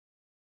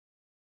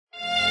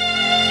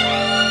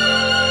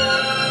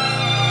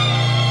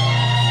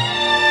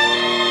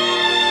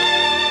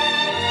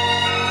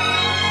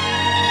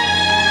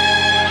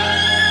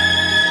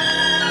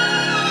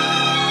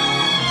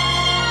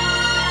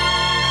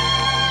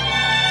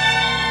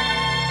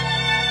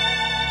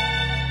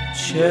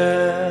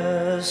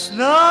Chestnuts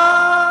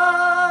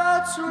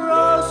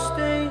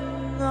roasting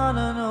on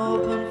an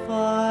open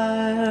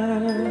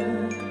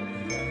fire,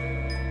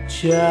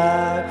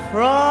 Jack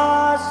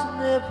Frost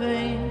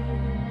nipping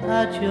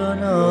at your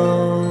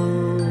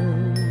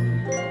nose,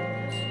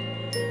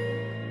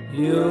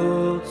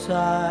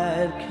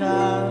 Yuletide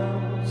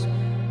carols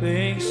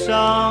being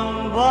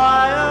sung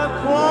by a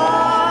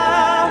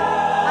choir,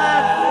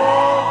 and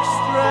folks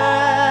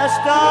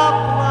dressed up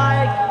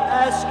like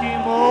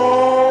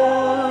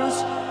Eskimos.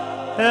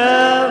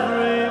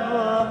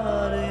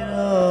 Everybody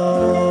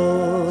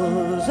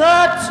knows a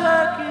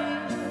turkey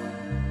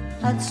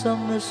and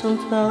some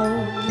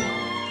mistletoe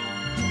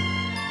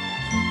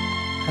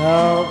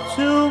help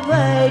to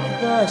make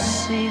the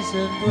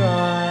season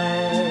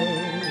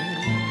bright.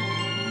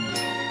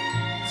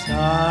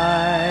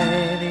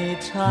 Tiny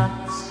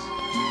tots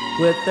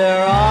with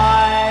their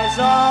eyes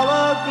all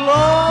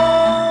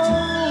aglow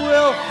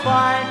will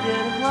find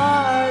it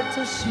hard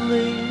to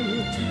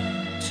sleep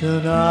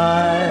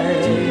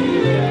tonight.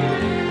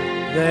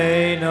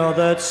 They know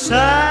that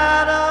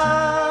Santa,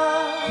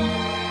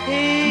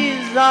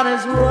 he's on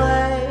his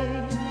way.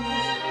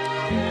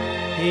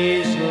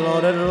 He's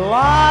loaded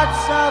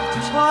lots of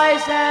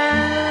toys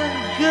and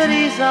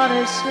goodies on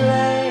his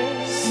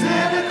sleigh.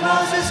 Santa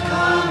Claus is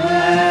coming,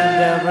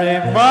 and every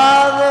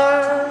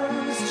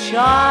mother's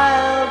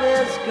child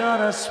is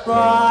gonna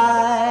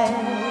spy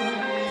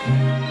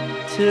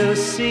to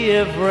see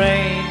if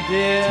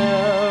reindeer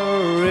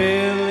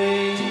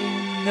really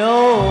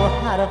know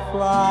how to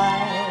fly.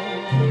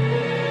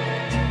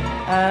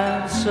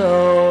 And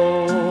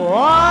so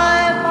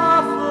I'm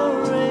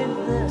offering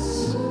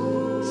this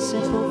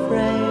simple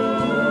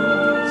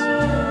phrase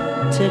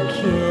to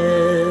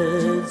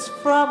kids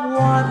from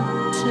 1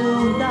 to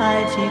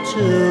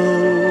 92.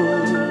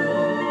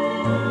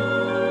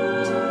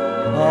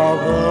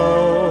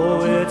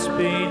 Although it's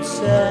been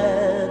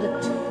said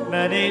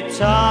many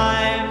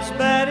times,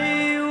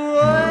 many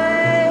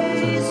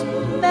ways,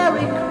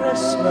 Merry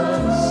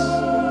Christmas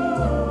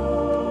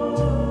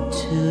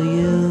to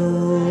you.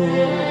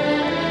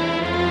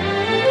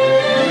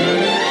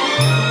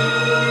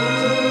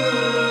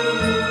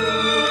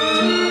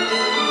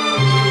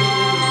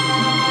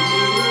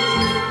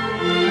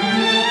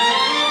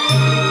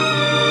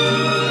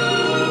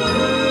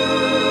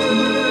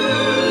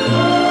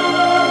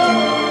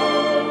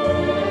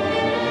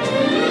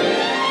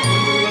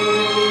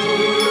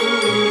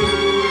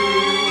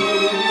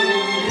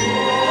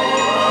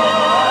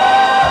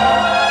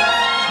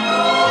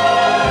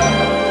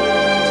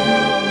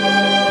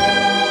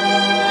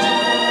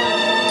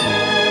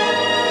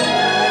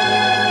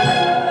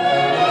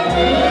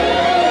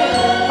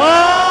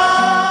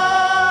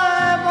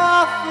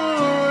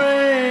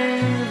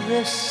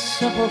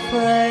 Simple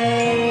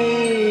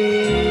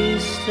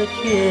phrase to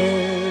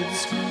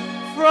kids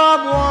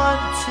from 1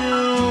 to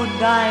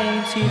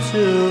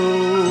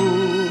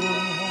 92.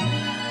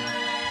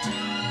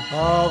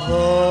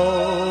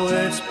 Although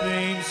it's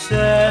been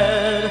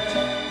said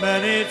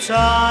many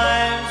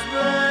times,